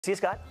See you,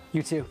 Scott.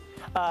 You too.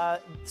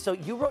 So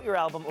you wrote your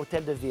album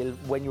Hôtel de Ville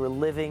when you were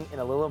living in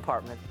a little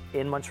apartment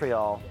in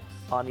Montreal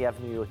on the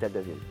Avenue Hôtel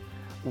de Ville.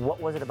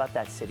 What was it about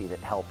that city that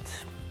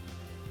helped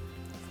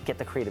get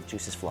the creative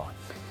juices flowing?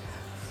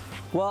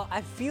 Well,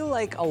 I feel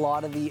like a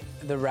lot of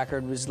the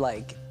record was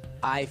like,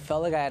 I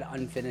felt like I had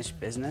unfinished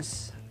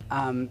business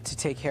to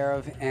take care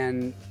of,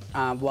 and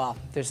well,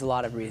 there's a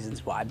lot of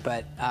reasons why,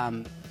 but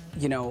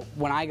you know,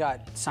 when I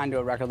got signed to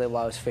a record label,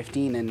 I was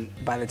 15, and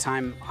by the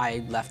time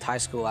I left high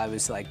school, I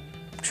was like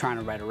trying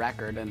to write a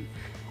record,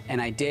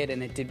 and I did,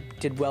 and it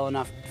did well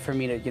enough for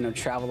me to, you know,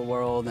 travel the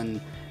world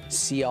and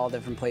see all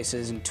different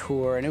places and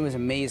tour, and it was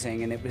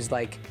amazing. And it was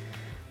like,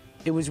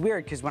 it was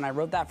weird because when I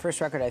wrote that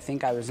first record, I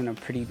think I was in a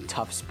pretty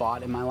tough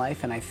spot in my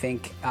life, and I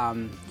think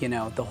you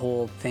know, the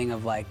whole thing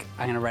of like,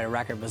 I'm gonna write a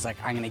record was like,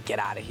 I'm gonna get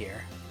out of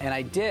here, and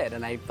I did,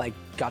 and I like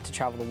got to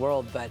travel the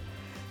world. But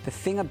the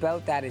thing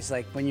about that is,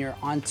 like, when you're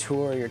on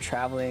tour, you're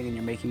traveling and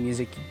you're making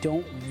music, you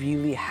don't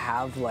really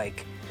have,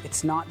 like,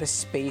 it's not the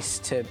space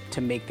to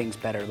make things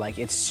better. Like,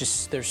 it's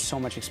just, there's so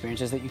much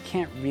experiences that you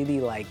can't really,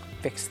 like,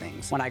 fix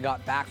things. When I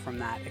got back from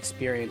that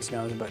experience, you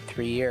know, it was about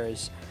 3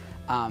 years,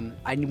 I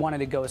wanted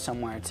to go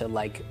somewhere to,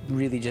 like,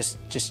 really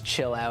just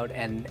chill out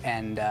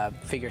and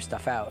figure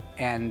stuff out.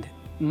 And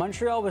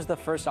Montreal was the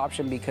first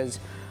option because,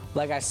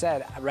 like I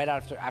said, right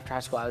after high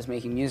school, I was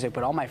making music,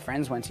 but all my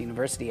friends went to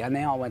university, and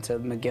they all went to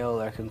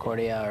McGill or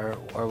Concordia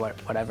or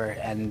whatever,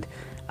 and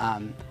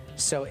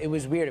so it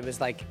was weird. It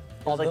was like,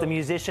 like the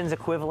musician's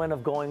equivalent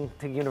of going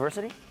to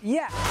university?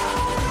 Yeah.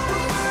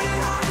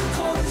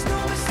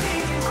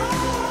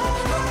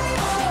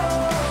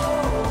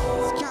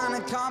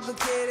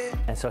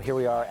 And so here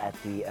we are at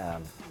the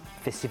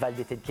Festival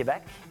d'été de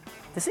Québec.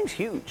 This thing's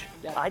huge.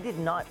 Yeah. I did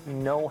not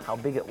know how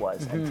big it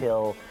was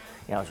until,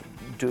 you know, I was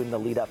doing the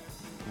lead-up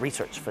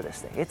research for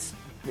this thing.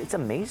 It's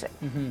amazing.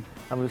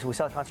 I mean, we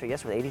saw a concert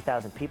yesterday with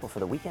 80,000 people for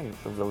the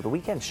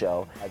weekend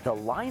show. The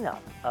lineup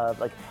of,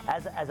 like,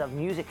 as a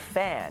music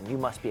fan, you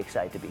must be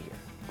excited to be here.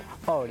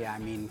 Oh yeah, I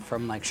mean,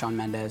 from like Shawn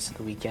Mendes to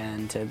The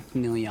Weeknd to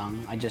Neil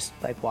Young, I just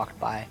like walked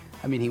by.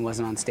 I mean, he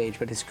wasn't on stage,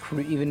 but his crew,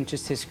 even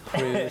just his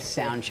crew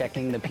sound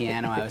checking the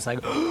piano, I was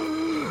like,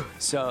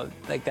 so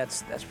like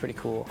that's pretty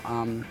cool.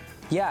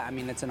 Yeah, I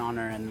mean, it's an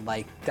honor, and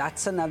like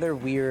that's another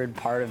weird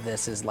part of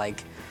this is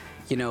like,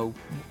 you know,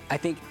 I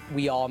think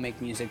we all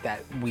make music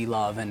that we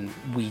love and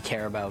we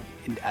care about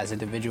as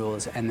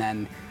individuals, and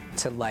then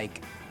to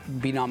like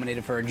be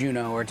nominated for a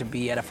Juno or to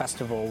be at a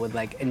festival with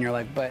like, and you're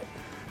like, but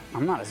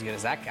I'm not as good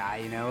as that guy,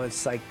 you know?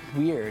 It's like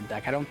weird.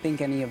 Like, I don't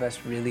think any of us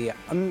really,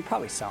 I mean,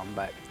 probably some,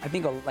 but I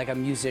think like a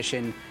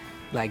musician,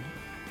 like,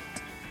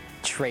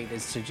 trait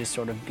is to just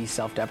sort of be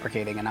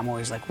self-deprecating, and I'm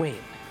always like,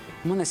 wait,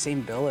 I'm on the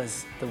same bill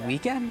as The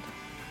Weeknd,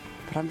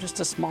 but I'm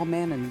just a small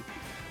man in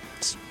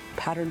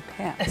patterned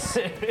pants.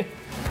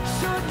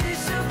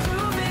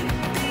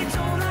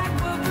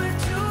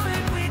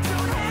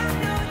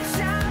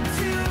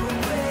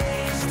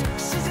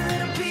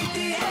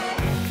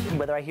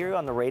 Whether I hear you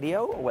on the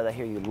radio, or whether I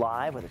hear you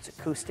live, whether it's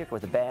acoustic or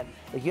with a band,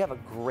 like, you have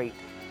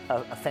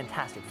a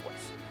fantastic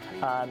voice.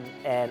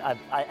 And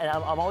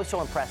I'm always so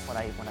impressed when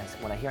I hear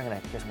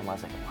someone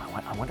live, like,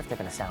 wow, I wonder if they're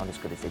going to sound as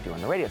good as they do on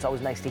the radio. It's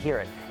always nice to hear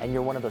it, and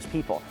you're one of those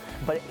people.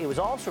 But it was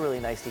also really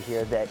nice to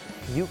hear that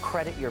you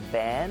credit your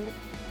band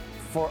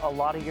for a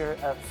lot of your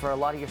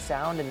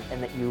sound,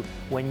 and that you,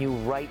 when you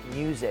write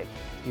music,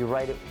 you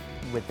write it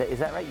with is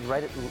that right? You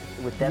write it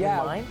with them in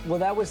mind? Well,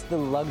 that was the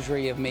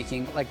luxury of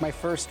making, like, my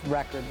first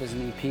record was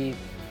an EP,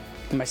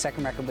 and my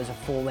second record was a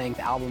full-length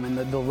album, and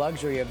the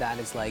luxury of that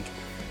is, like,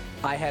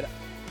 I had,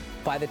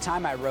 by the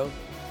time I wrote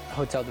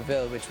Hôtel de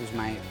Ville, which was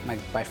my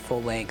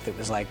full length, it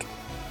was like,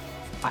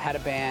 I had a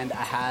band,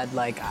 I had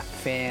like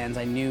fans,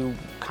 I knew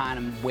kind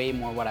of way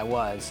more what I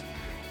was,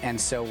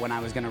 and so when I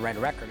was gonna write a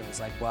record, it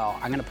was like, well,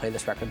 I'm gonna play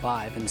this record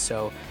live, and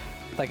so,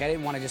 like, I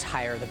didn't want to just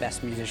hire the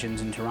best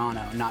musicians in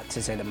Toronto, not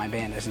to say that my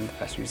band isn't the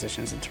best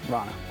musicians in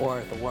Toronto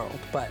or the world,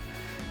 but,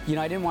 you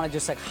know, I didn't want to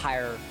just like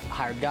hire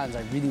guns.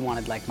 I really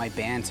wanted like my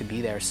band to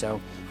be there, so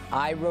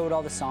I wrote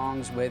all the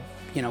songs with,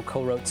 you know,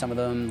 co-wrote some of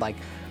them, like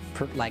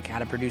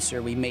had a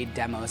producer, we made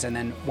demos, and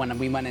then when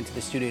we went into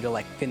the studio to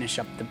like finish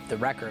up the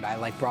record, I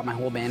like brought my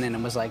whole band in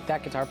and was like,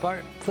 that guitar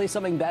part, play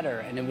something better,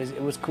 and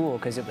it was cool,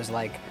 because it was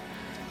like,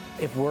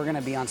 if we're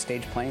gonna be on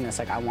stage playing this,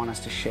 like, I want us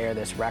to share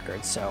this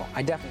record. So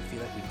I definitely feel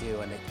like we do,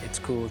 and it's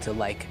cool to,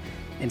 like,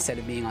 instead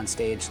of being on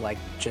stage, like,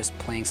 just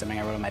playing something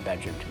I wrote in my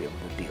bedroom, to be able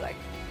to be like,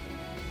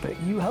 but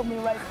you helped me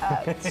write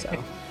that.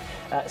 So.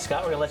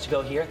 Scott, we're gonna let you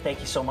go here. Thank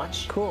you so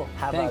much. Cool.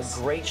 Have Thanks. a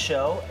great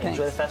show. Thanks.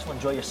 Enjoy the festival.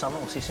 Enjoy your summer.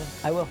 We'll see you soon.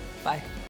 I will. Bye.